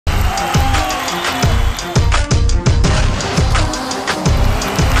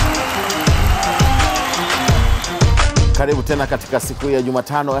Karibu tena katika siku ya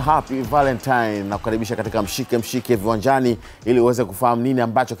Jumatano, Happy Valentine, na kukaribisha katika Mshikemshike Viwanjani ili uweze kufahamu nini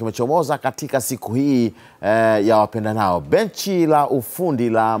ambacho kimechomoza katika siku hii ya wapendanao. Benchi la ufundi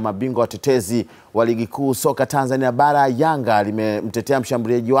la mabingwa watetezi wa ligi kuu soka Tanzania bara Yanga limemtetea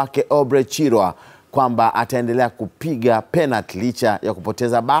mshambuliaji wake Obrey Chirwa kwamba ataendelea kupiga penalty licha ya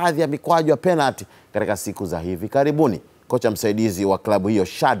kupoteza baadhi ya mikwaju ya penalty katika siku za hivi karibuni. Kocha msaidizi wa klabu hiyo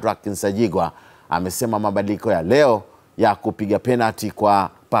Shadrack Nsajigwa amesema mabadiliko ya leo ya kupiga penalty kwa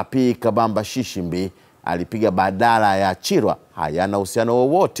Papi Kabamba Shishimbi alipiga badala ya Chirwa hayana uhusiano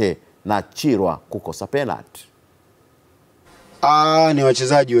wowote na Chirwa kukosa penalty. Ni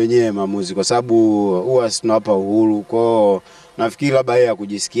wachezaji wenyewe maamuzi, kwa sababu huwa tunawapa uhuru. Kwa nafikiri labda yeye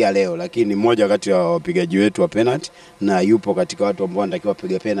kujisikia leo, lakini mmoja kati ya wapigaji wetu wa penalty na yupo katika watu ambao wanatakiwa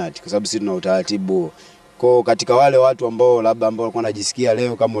kupiga penalty, kwa sababu sisi tuna utaratibu. Kwa katika wale watu ambao labda ambao walikuwa wanajisikia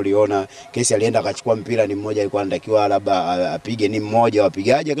leo, kama uliona kesi alienda akachukua mpira, ni mmoja alikuwa anatakiwa labda apige, ni mmoja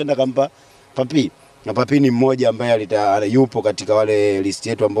wapigaji akaenda kampa Papi. Na Papi ni mmoja ambaye yupo katika wale list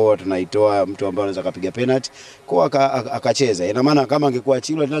yetu ambao tunaitoa mtu ambaye anaweza kupiga penalty, kwa akacheza. Ina maana kama angekuwa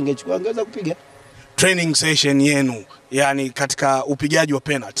Chirwa angechukua, angeweza kupiga. Training session yenu, yani katika upigaji wa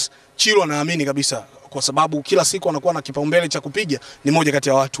penalty, Chirwa naamini kabisa, kwa sababu kila siku anakuwa na kipaumbele cha kupiga, ni moja kati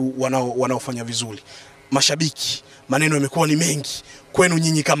ya watu wanaofanya vizuri. Mashabiki, maneno yamekuwa ni mengi kwenu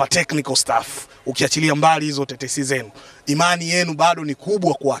nyinyi kama technical staff, ukiachilia mbali hizo tetesi zenu, imani yenu bado ni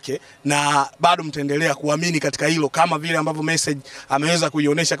kubwa kwake na bado mtaendelea kuamini katika hilo, kama vile ambavyo message ameweza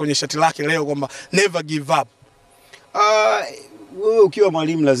kuionyesha kwenye shati lake leo kwamba never give up. Wewe ukiwa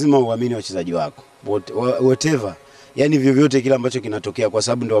mwalimu lazima uamini wachezaji wako whatever, yani vyovyote kile ambacho kinatokea, kwa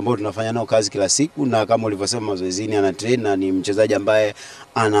sababu ndio ambao tunafanya nao kazi kila siku. Na kama ulivyosema, mazoezini ana train na ni mchezaji ambaye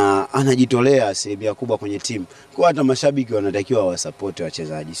anajitolea asilimia kubwa kwenye timu. Kwa hata mashabiki wanatakiwa wasupport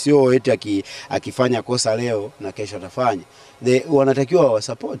wachezaji, sio eti akifanya kosa leo na kesho atafanya. Wanatakiwa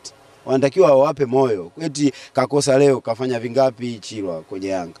wasupport, wanatakiwa wawape moyo. Eti kakosa leo, kafanya vingapi Chirwa kwenye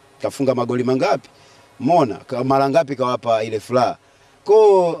Yanga, kafunga magoli mangapi, umeona mara ngapi kawapa ile furaha.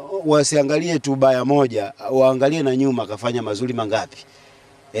 Kwa wasiangalie tu baya moja, waangalie na nyuma kafanya mazuri mangapi.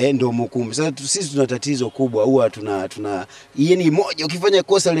 Ndio mhukumu. Sasa sisi tuna tatizo kubwa, huwa tuna yani moja, ukifanya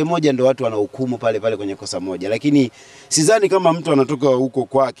kosa ile moja ndio watu wanahukumu pale kwenye kosa moja. Lakini sidhani kama mtu anatoka huko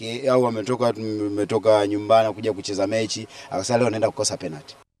kwake au ametoka nyumbani kuja kucheza mechi akasema leo anaenda kukosa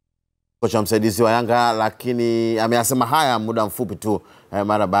penalty. Kocha msaidizi wa Yanga lakini ameyasema haya muda mfupi tu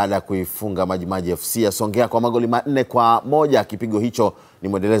mara baada ya kuifunga Majimaji FC ya Songea kwa magoli 4-1. Kipigo hicho ni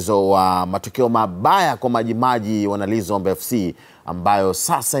mwendelezo wa matokeo mabaya kwa Majimaji Wanalizombe FC ambayo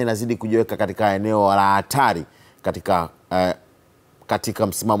sasa inazidi kujiweka katika eneo la hatari katika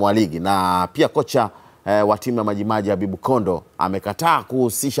msimamo wa ligi. Na pia kocha wa timu ya Majimaji Habibu Kondo amekataa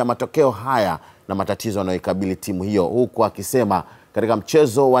kuhusisha matokeo haya na matatizo yanayoikabili timu hiyo, huku akisema katika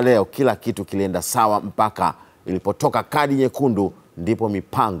mchezo wa leo kila kitu kilienda sawa mpaka ilipotoka kadi nyekundu ndipo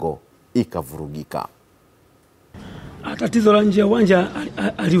mipango ikavurugika. Tatizo la nje ya uwanja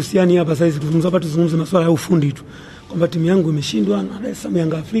alihusiani hapa sasa hivi. Tuzungumze masuala ya ufundi tu, kwamba timu yangu imeshindwa na Dar es Salaam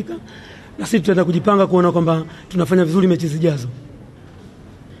Yanga Afrika, na sisi tutaenda kujipanga kuona kwamba tunafanya vizuri mechi zijazo.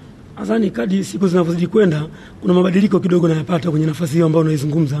 Azani kadi siku zinavyozidi kwenda kuna mabadiliko kidogo nayapata kwenye nafasi hiyo ambayo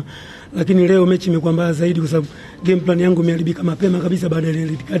unaizungumza, lakini leo mechi imekuwa mbaya zaidi kwa sababu game plan yangu imeharibika mapema kabisa baada ya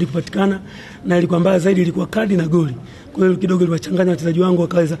ile kadi kupatikana, na ilikuwa mbaya zaidi, ilikuwa kadi na goli. Kwa hiyo kidogo iliwachanganya wachezaji wangu,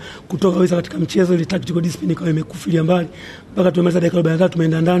 wakaweza kutoka kabisa katika mchezo, ile tactical discipline ikawa imekufilia mbali mpaka tumemaliza dakika 43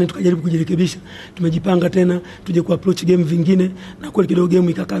 tumeenda ndani, tukajaribu kujirekebisha, tumejipanga tena tuje ku approach game vingine, na kweli kidogo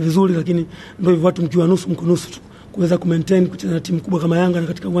game ikakaa vizuri, lakini ndio hivyo, watu mkiwa nusu mko nusu tu, kuweza kumaintain kucheza na timu kubwa kama Yanga na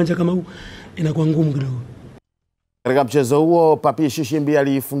katika uwanja kama huu inakuwa ngumu kidogo. Katika mchezo huo Papi Shishimbi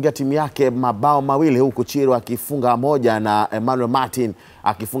alifungia timu yake mabao mawili, huku Chirwa akifunga moja na Emmanuel Martin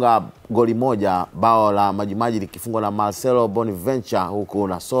akifunga goli moja. Bao la Majimaji likifungwa na Marcelo Bonaventure, huku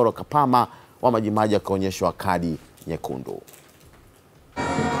Nasoro Kapama wa Majimaji akaonyeshwa kadi nyekundu.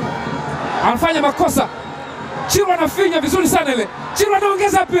 Anafanya makosa. Chirwa anafinya vizuri sana ile. Chirwa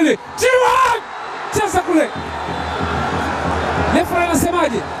anaongeza pili. Chirwa! Cheza kule. Refa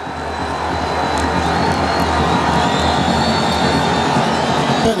anasemaje?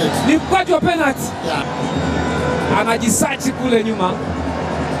 Ni mkwaju wa penalty. Anajisachi kule nyuma.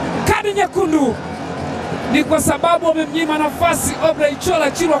 Kadi nyekundu ni kwa sababu wamemnyima nafasi Obrey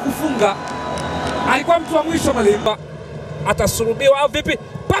Chirwa kufunga. Alikuwa mtu wa mwisho Malimba. Atasurubiwa au vipi?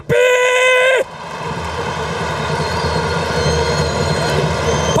 Papi!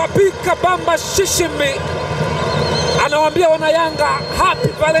 Papi Kabamba Shishimbi anawaambia wana Yanga Happy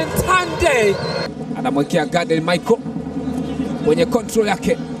Valentine Day. Anamwekea Gadel Michael kwenye control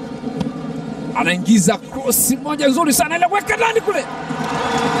yake. anaingiza cross moja nzuri sana, ile weka ndani kule.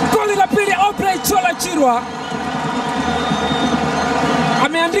 Goli la pili Aubrey Chola Chirwa.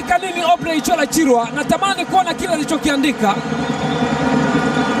 Ameandika nini Aubrey Chola Chirwa? Natamani kuona kile alichokiandika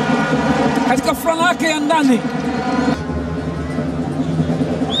katika fulana yake ya ndani.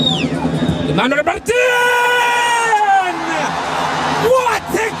 Emmanuel Martin!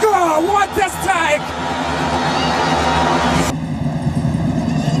 What a goal! What a strike!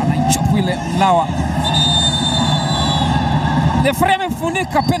 Anaichukua ile Mlawa. Referee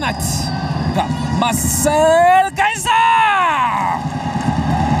amefunika penalty. Marcel Kaiser!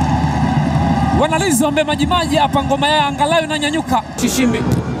 Wanaliza ombe majimaji hapa, ngoma ya angalau inanyanyuka. Shishimbi!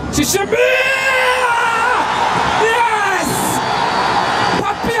 Shishimbi! Yes!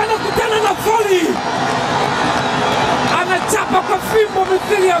 Papi anakutana na volley. Anachapa kwa fimbo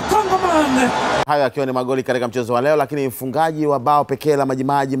mithili ya Kongoman. Hayo akiwa ni magoli katika mchezo wa leo, lakini mfungaji wa bao pekee la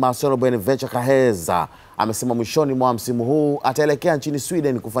majimaji Marcelo Bonaventure Kaheza amesema mwishoni mwa msimu huu ataelekea nchini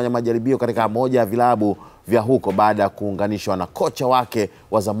Sweden kufanya majaribio katika moja ya vilabu vya huko baada ya kuunganishwa na kocha wake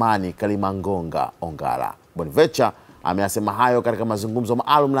wa zamani Kalimangonga Ongala. Bonaventure ameyasema hayo katika mazungumzo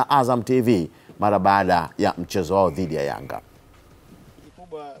maalum na Azam TV mara baada ya mchezo wao dhidi ya Yanga.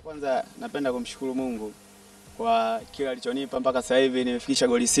 Kikubwa kwanza napenda kumshukuru Mungu kwa kila alichonipa mpaka sasa hivi nimefikisha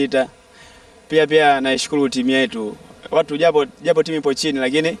goli 6. Pia naishukuru timu yetu. Watu japo timu ipo chini,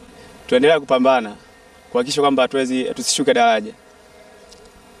 lakini tuendelea kupambana kuhakikisha kwamba tusishuke daraja.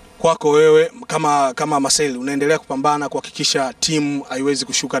 Kwako wewe kama Marcel unaendelea kupambana kuhakikisha timu haiwezi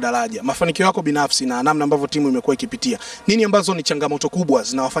kushuka daraja. Mafanikio yako binafsi na namna ambavyo timu imekuwa ikipitia, nini ambazo ni changamoto kubwa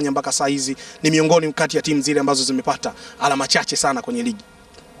zinawafanya mpaka saa hizi ni miongoni kati ya timu zile ambazo zimepata alama chache sana kwenye ligi?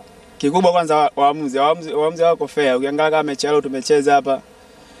 Kikubwa kwanza waamuzi wako fair. Ukiangalia kama mechi leo tumecheza hapa,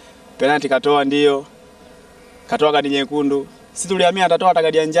 penalty katoa, ndio katoa kadi nyekundu. Sisi tuliamia atatoa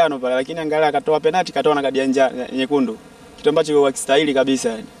kadi ya njano pale, lakini angalia katoa penalty, katoa na kadi ya nyekundu, kitu ambacho hakistahili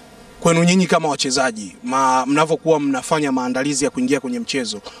kabisa. Kwenu nyinyi kama wachezaji, mnavyokuwa mnafanya maandalizi ya kuingia kwenye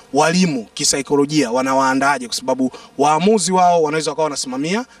mchezo, walimu kisaikolojia wanawaandaaje? Kwa sababu waamuzi wao wanaweza wakawa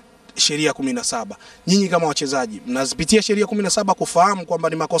wanasimamia sheria 17. Nyinyi kama wachezaji mnazipitia sheria 17 kufahamu kwamba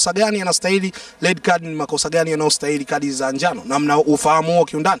ni makosa gani yanastahili red card, ni makosa gani yanayostahili kadi za njano, na mna ufahamu huo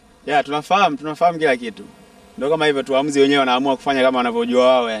kiundani? Tunafahamu kila kitu. Ndio kama hivyo tu, waamuzi wenyewe wanaamua kufanya kama wanavyojua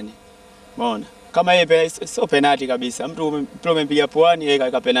wao yani. Umeona? Kama yeye sio penalty kabisa. Mtu umempiga puani, yeye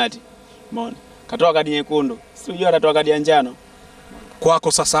kaweka penalty. Umeona? Katoa kadi nyekundu. Sijui atatoa kadi ya njano.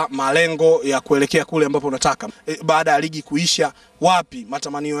 Kwako sasa malengo ya kuelekea kule ambapo unataka baada ya ligi kuisha, wapi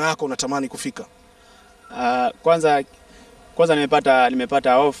matamanio yako unatamani kufika? Kwanza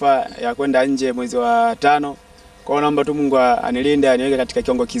nimepata ofa ya kwenda nje mwezi wa 5. Kwa hiyo naomba tu Mungu anilinde, aniweke katika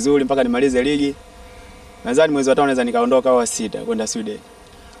kiwango kizuri mpaka nimalize ligi. Nadhani mwezi wa 5 naweza nikaondoka au 6 kwenda Sweden.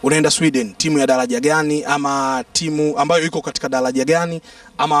 Unaenda Sweden, timu ya daraja gani, ama timu ambayo iko katika daraja gani,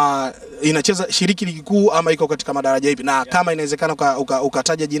 ama inacheza shiriki ligi kuu, ama iko katika madaraja hivi? Na kama inawezekana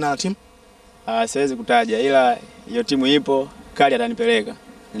ukataja jina la timu? Siwezi kutaja, ila hiyo timu ipo, Kali atanipeleka.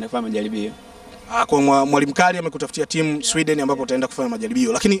 Nenda kufanya majaribio. Kwa mwalimu Kali amekutafutia timu Sweden ambapo utaenda kufanya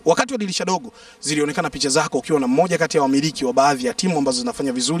majaribio. Lakini wakati wa dirisha dogo zilionekana picha zako ukiwa na mmoja kati ya wamiliki wa baadhi ya timu ambazo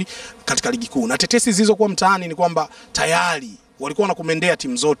zinafanya vizuri katika ligi kuu. Na tetesi zilizokuwa mtaani ni kwamba tayari walikuwa wanakumendea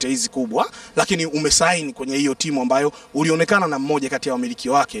timu zote hizi kubwa, lakini umesaini kwenye hiyo timu ambayo ulionekana na mmoja kati ya wamiliki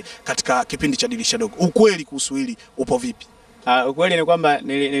wake katika kipindi cha dirisha dogo. Ukweli kuhusu hili upo vipi? Ukweli ni kwamba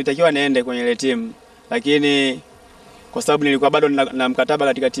nilitakiwa niende kwenye ile timu, lakini kwa sababu nilikuwa bado na mkataba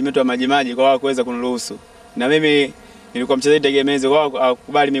katika timu yetu ya Majimaji, kwa wao kuweza kuniruhusu. Na mimi nilikuwa mchezaji tegemezi, wao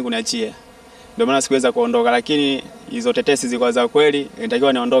hakubali mimi kuniachia. Ndio maana sikuweza kuondoka, lakini hizo tetesi zilikuwa za kweli.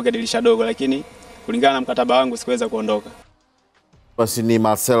 Nilitakiwa niondoke dirisha dogo, lakini kulingana na mkataba wangu sikuweza kuondoka. Basi ni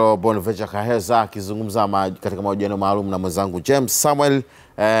Marcelo Bonaventure Kaheza akizungumza katika mahojiano maalum na mwenzangu James Samuel.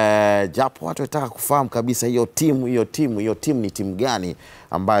 Japo watu wanataka kufahamu kabisa hiyo timu ni timu gani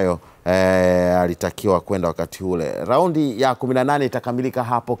ambayo alitakiwa kwenda wakati ule. Raundi ya 18 itakamilika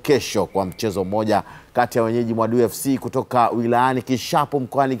hapo kesho kwa mchezo mmoja kati ya wenyeji Mwadu FC kutoka wilayani Kishapu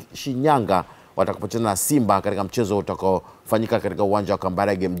mkoani Shinyanga watakapocheza na Simba katika mchezo utakaofanyika katika uwanja wa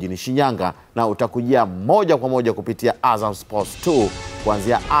Kambarage mjini Shinyanga, na utakujia moja kwa moja kupitia Azam Sports 2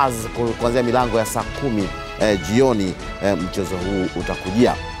 kuanzia milango ya saa 10 jioni. Mchezo huu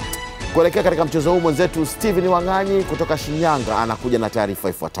utakujia. Kuelekea katika mchezo huu, mwenzetu Steven Wang'anyi kutoka Shinyanga anakuja na taarifa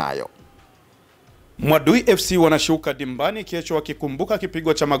ifuatayo. Mwadu FC wanashuka dimbani kesho wakikumbuka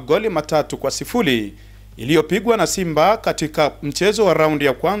kipigo cha magoli 3-0 iliyopigwa na Simba katika mchezo wa raundi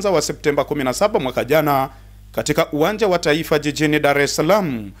ya kwanza wa Septemba 17 mwaka jana katika uwanja wa Taifa jijini Dar es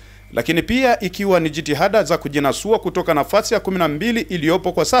Salaam, lakini pia ikiwa ni jitihada za kujinasua kutoka nafasi ya 12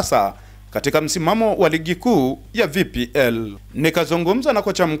 iliyopo kwa sasa katika msimamo wa ligi kuu ya VPL. Nikazungumza na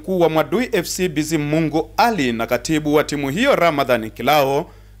kocha mkuu wa Mwadui FC Bizimungu Ali na katibu wa timu hiyo Ramadhani Kilao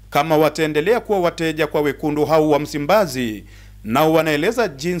kama wataendelea kuwa wateja kwa wekundu hao wa Msimbazi, nao wanaeleza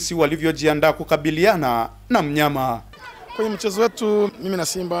jinsi walivyojiandaa kukabiliana na mnyama. Kwenye mchezo wetu mimi na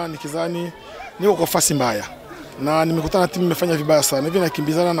Simba nikizani niko kwa fasi mbaya, na nimekutana timu imefanya vibaya sana hivi,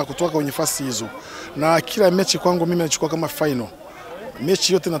 nakimbizana na kutoka kwenye fasi hizo, na kila mechi kwangu mimi nachukua kama final.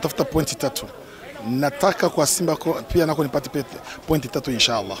 Mechi yote natafuta pointi 3. Nataka kwa Simba pia nako nipate pointi 3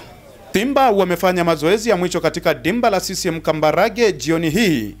 inshallah. Simba wamefanya mazoezi ya mwisho katika dimba la CCM Kambarage jioni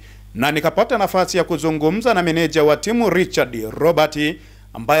hii, na nikapata nafasi ya kuzungumza na meneja wa timu Richard Robert,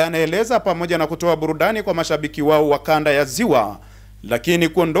 ambaye anaeleza pamoja na kutoa burudani kwa mashabiki wao wa kanda ya Ziwa, lakini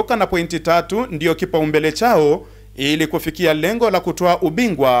kuondoka na pointi 3 ndio kipaumbele chao ili kufikia lengo la kutoa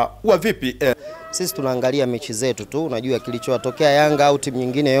ubingwa wa VPL. Sisi tunaangalia mechi zetu tu, unajua kilichotokea Yanga au timu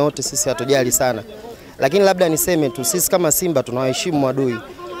nyingine yote sisi hatojali sana. Lakini labda niseme tu sisi kama Simba tunawaheshimu Mwadui.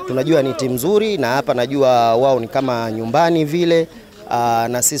 Tunajua ni timu nzuri, na hapa najua wao ni kama nyumbani vile.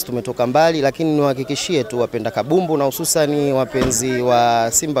 Na sisi tumetoka mbali, lakini niwahakikishie tu wapenda kabumbu na hususani wapenzi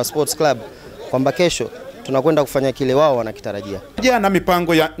wa Simba Sports Club kwamba kesho tunakwenda kufanya kile wao wanakitarajia. Na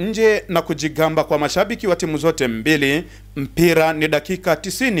mipango ya nje na kujigamba kwa mashabiki wa timu zote mbili, mpira ni dakika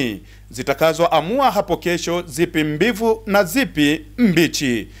 90 zitakazoamua hapo kesho zipi mbivu na zipi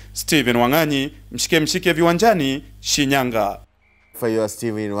mbichi. Steven Wang'anyi, Mshikemshike Viwanjani, Shinyanga. Fayo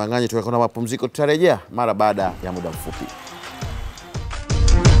Steven Wang'anyi, tukaona mapumziko, tutarejea mara baada ya muda mfupi.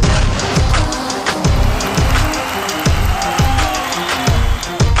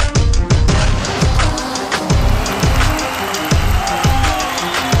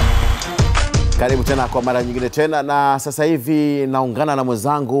 Karibu tena kwa mara nyingine tena, na sasa hivi naungana na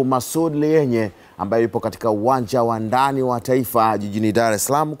mwenzangu Masud Lienye ambaye yupo katika uwanja wa ndani wa Taifa jijini Dar es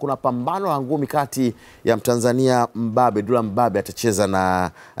Salaam. Kuna pambano la ngumi kati ya Mtanzania Mbabe, Dula Mbabe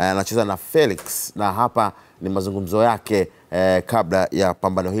anacheza na Felix, na hapa ni mazungumzo yake kabla ya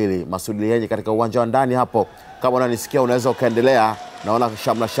pambano hili. Masud Lienye katika uwanja wa ndani hapo, kama unanisikia unaweza ukaendelea. Naona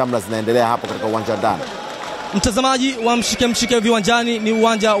shamla zinaendelea hapo katika uwanja wa ndani. Mtazamaji wa Mshikemshike Viwanjani, ni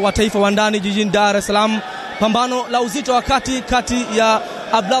uwanja wa Taifa wa ndani jijini Dar es Salaam. Pambano la uzito wa kati ya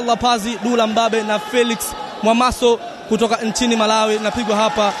Abdallah Pazi Dula Mbabe na Felix Mwamaso kutoka nchini Malawi napigwa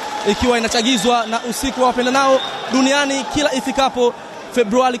hapa, ikiwa inachagizwa na usiku wa wapendanao duniani. Kila ifikapo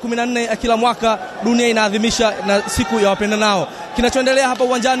Februari 14 ya kila mwaka dunia inaadhimisha na siku ya wapendanao. Kinachoendelea hapa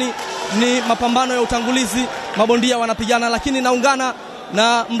uwanjani ni mapambano ya utangulizi, mabondia wanapigana, lakini naungana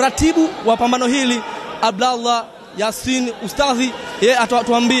na mratibu wa pambano hili Abdallah Yasin Ustadhi, yeye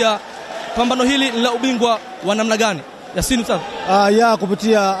atatuambia pambano hili la ubingwa wa namna gani. Yasin Ustadhi.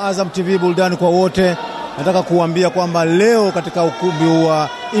 Kupitia Azam TV burudani kwa wote, nataka kuambia kwamba leo katika ukumbi wa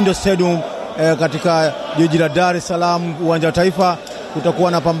Indo Stadium katika jiji la Dar es Salaam, uwanja wa Taifa,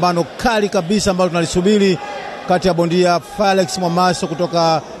 kutakuwa na pambano kali kabisa ambalo tunalisubiri kati ya bondia Felix Mwamaso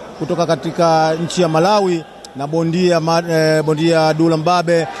kutoka katika nchi ya Malawi na bondia Dula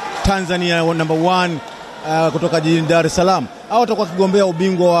Mbabe Tanzania number 1 kutoka jijini Dar es Salaam. Hao watakuwa kigombea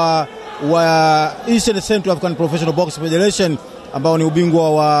ubingwa wa Eastern Central African Professional Boxing Federation, ambao ni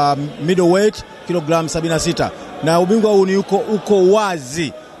ubingwa wa middleweight kilogram 76, na ubingwa huu ni uko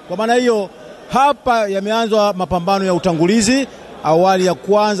wazi. Kwa maana hiyo hapa yameanzwa mapambano ya utangulizi. Awali ya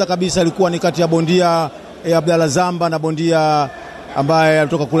kwanza kabisa ilikuwa ni kati ya bondia Abdalla Zamba na bondia ambaye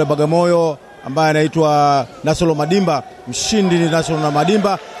alitoka kule Bagamoyo ambaye anaitwa Nasolo Madimba. Mshindi ni Nasolo na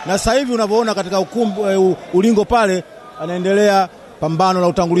Madimba, na sasa hivi unavyoona katika ulingo pale anaendelea pambano la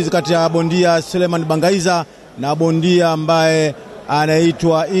utangulizi kati ya bondia Suleiman Bangaiza na bondia ambaye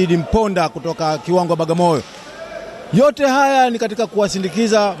anaitwa Idi Mponda kutoka kiwango Bagamoyo. Yote haya ni katika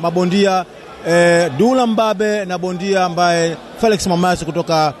kuwasindikiza mabondia Dula Mbabe na bondia ambaye Felix Mwamaso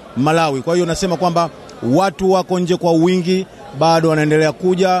kutoka Malawi. Kwa hiyo nasema kwamba watu wako nje kwa wingi, bado wanaendelea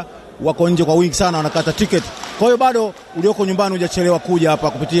kuja, wako nje kwa wingi sana, wanakata tiketi. Kwa hiyo bado ulioko nyumbani hujachelewa kuja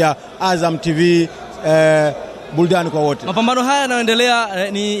hapa kupitia Azam TV burudani kwa wote. Mapambano haya yanayoendelea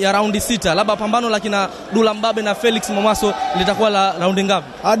ni ya raundi 6. Labda pambano la kina Dula Mbabe na Felix Mwamaso litakuwa la raundi ngapi?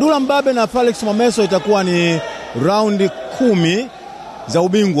 Dula Mbabe na Felix Mwamaso itakuwa ni raundi 10 za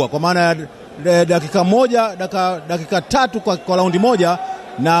ubingwa, kwa maana dakika 3 kwa raundi moja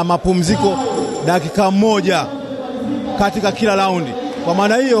na mapumziko dakika 1 katika kila raundi. Kwa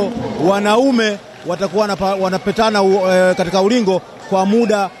maana hiyo wanaume watakuwa wanapetana katika ulingo kwa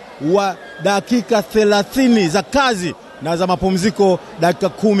muda wa dakika 30 za kazi na za mapumziko dakika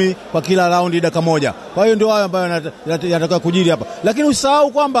 10 kwa kila raundi dakika 1. Kwa hiyo ndio hayo ambayo yanatakiwa kujiri hapa. Lakini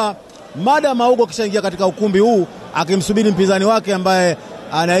usahau kwamba Mada Maugo kishaingia katika ukumbi huu akimsubiri mpinzani wake ambaye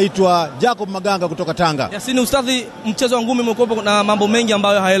anaitwa Jacob Maganga kutoka Tanga. Yasini ustadhi, mchezo wa ngumi umekuwa na mambo mengi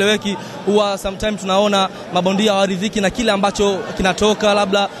ambayo haeleweki. Huwa sometimes tunaona mabondia hawaridhiki na kile ambacho kinatoka,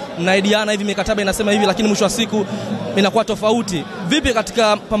 labda mnaidiana hivi, mikataba inasema hivi, lakini mwisho wa siku inakuwa tofauti. Vipi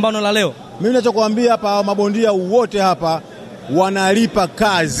katika pambano la leo? Mimi ninachokuambia hapa, mabondia wote hapa wanalipa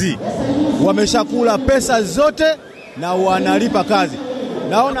kazi, wameshakula pesa zote na wanalipa kazi.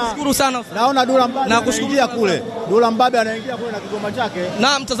 Nakushukuru sana. Naona Dula Mbabe anaingia kule. Dula Mbabe anaingia kule na kigoma chake.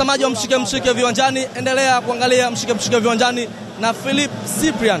 Na mtazamaji wa Mshikemshike Viwanjani, endelea kuangalia Mshikemshike Viwanjani na Philip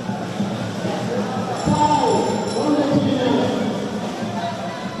Cyprian.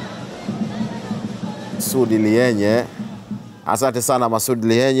 Masudi Lienye. Asante sana Masudi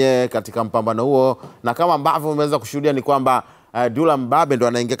Lienye katika mpambano huo, na kama ambavyo umeweza kushuhudia ni kwamba Dula Mbabe ndo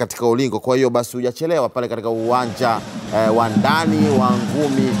anaingia katika ulingo. Kwa hiyo basi hujachelewa pale katika uwanja wa ndani wa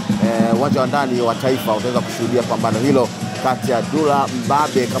ngumi, uwanja wa ndani wa Taifa, utaweza kushuhudia pambano hilo kati ya Dula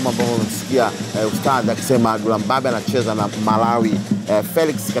Mbabe, kama ambavyo umesikia ustadhi akisema Dula Mbabe anacheza na Malawi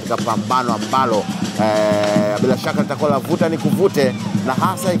Felix katika pambano ambalo bila shaka litakuwa la vuta ni kuvute, na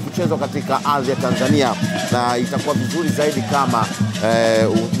hasa ikichezwa katika ardhi ya Tanzania, na itakuwa vizuri zaidi kama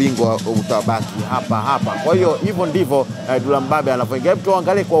ubingwa utabaki hapa. Kwa hiyo hivyo ndivyo Dula Mbabe anavyoingia. Hebu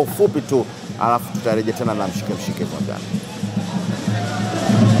tuangalie kwa ufupi tu, alafu tutarejea tena na Mshikemshike Viwanjani.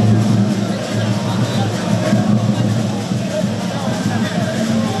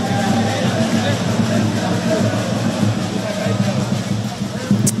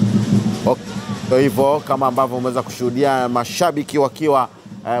 Hivyo kama ambavyo umeweza kushuhudia, mashabiki wakiwa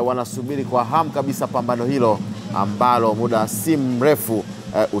wanasubiri kwa hamu kabisa pambano hilo ambalo muda si mrefu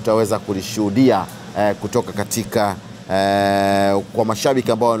utaweza kulishuhudia kutoka katika kwa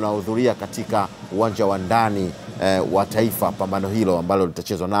mashabiki ambao wanahudhuria katika uwanja wa ndani wa Taifa, pambano hilo ambalo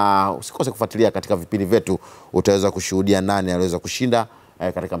litachezwa. Na usikose kufuatilia katika vipindi vyetu, utaweza kushuhudia nani aliweza kushinda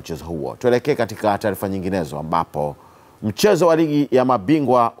katika mchezo huo. Tuelekee katika taarifa nyinginezo, ambapo mchezo wa ligi ya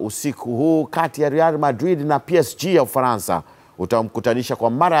mabingwa usiku huu kati ya Real Madrid na PSG ya Ufaransa utamkutanisha kwa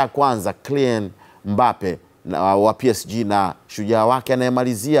mara ya kwanza Kylian Mbappe wa PSG na shujaa wake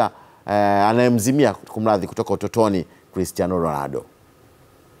anayemzimia kumradhi kutoka utotoni Cristiano Ronaldo.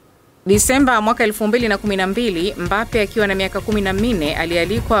 Disemba mwaka 2012, Mbappe akiwa na miaka 14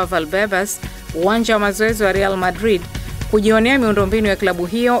 alialikwa Valdebebas, uwanja wa mazoezi wa Real Madrid, kujionea miundombinu ya klabu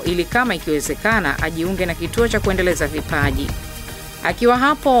hiyo ili kama ikiwezekana ajiunge na kituo cha kuendeleza vipaji. Akiwa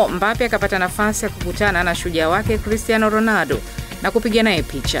hapo, Mbappe akapata nafasi ya kukutana na shujaa wake Cristiano Ronaldo na kupiga naye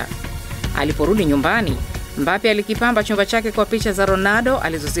picha. Aliporudi nyumbani, Mbappe alikipamba chumba chake kwa picha za Ronaldo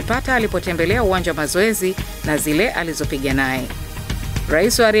alizozipata alipotembelea uwanja wa mazoezi na zile alizopiga naye.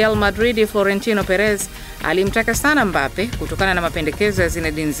 Rais wa Real Madrid Florentino Perez alimtaka sana Mbappe kutokana na mapendekezo ya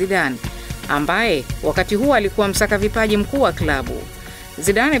Zinedine Zidane, ambaye wakati huo alikuwa msaka vipaji mkuu wa klabu.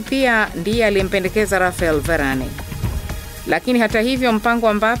 Zidane pia ndiye aliyempendekeza Rafael Varane. Lakini hata hivyo, mpango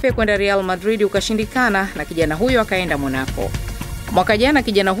wa Mbappe kwenda Real Madrid ukashindikana na kijana huyo akaenda Monaco. Mwaka jana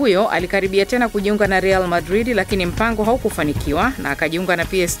kijana huyo alikaribia tena kujiunga na Real Madrid, lakini mpango haukufanikiwa na akajiunga na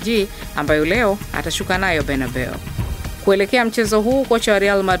PSG ambayo leo atashuka nayo Bernabeu. Kuelekea mchezo huu, kocha wa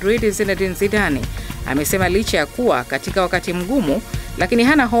Real Madrid Zinedine Zidane amesema licha ya kuwa katika wakati mgumu, lakini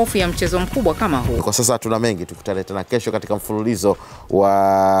hana hofu ya mchezo mkubwa kama huu. Kwa sasa tuna mengi, tukutane tena kesho katika mfululizo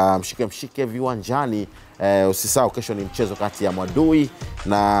wa Mshikemshike Viwanjani. Usisahau kesho ni mchezo kati ya Mwadui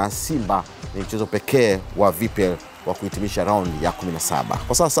na Simba, ni mchezo pekee wa VPL wa kuhitimisha raundi ya 17.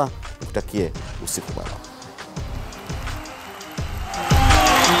 Kwa sasa nikutakie usiku mwema.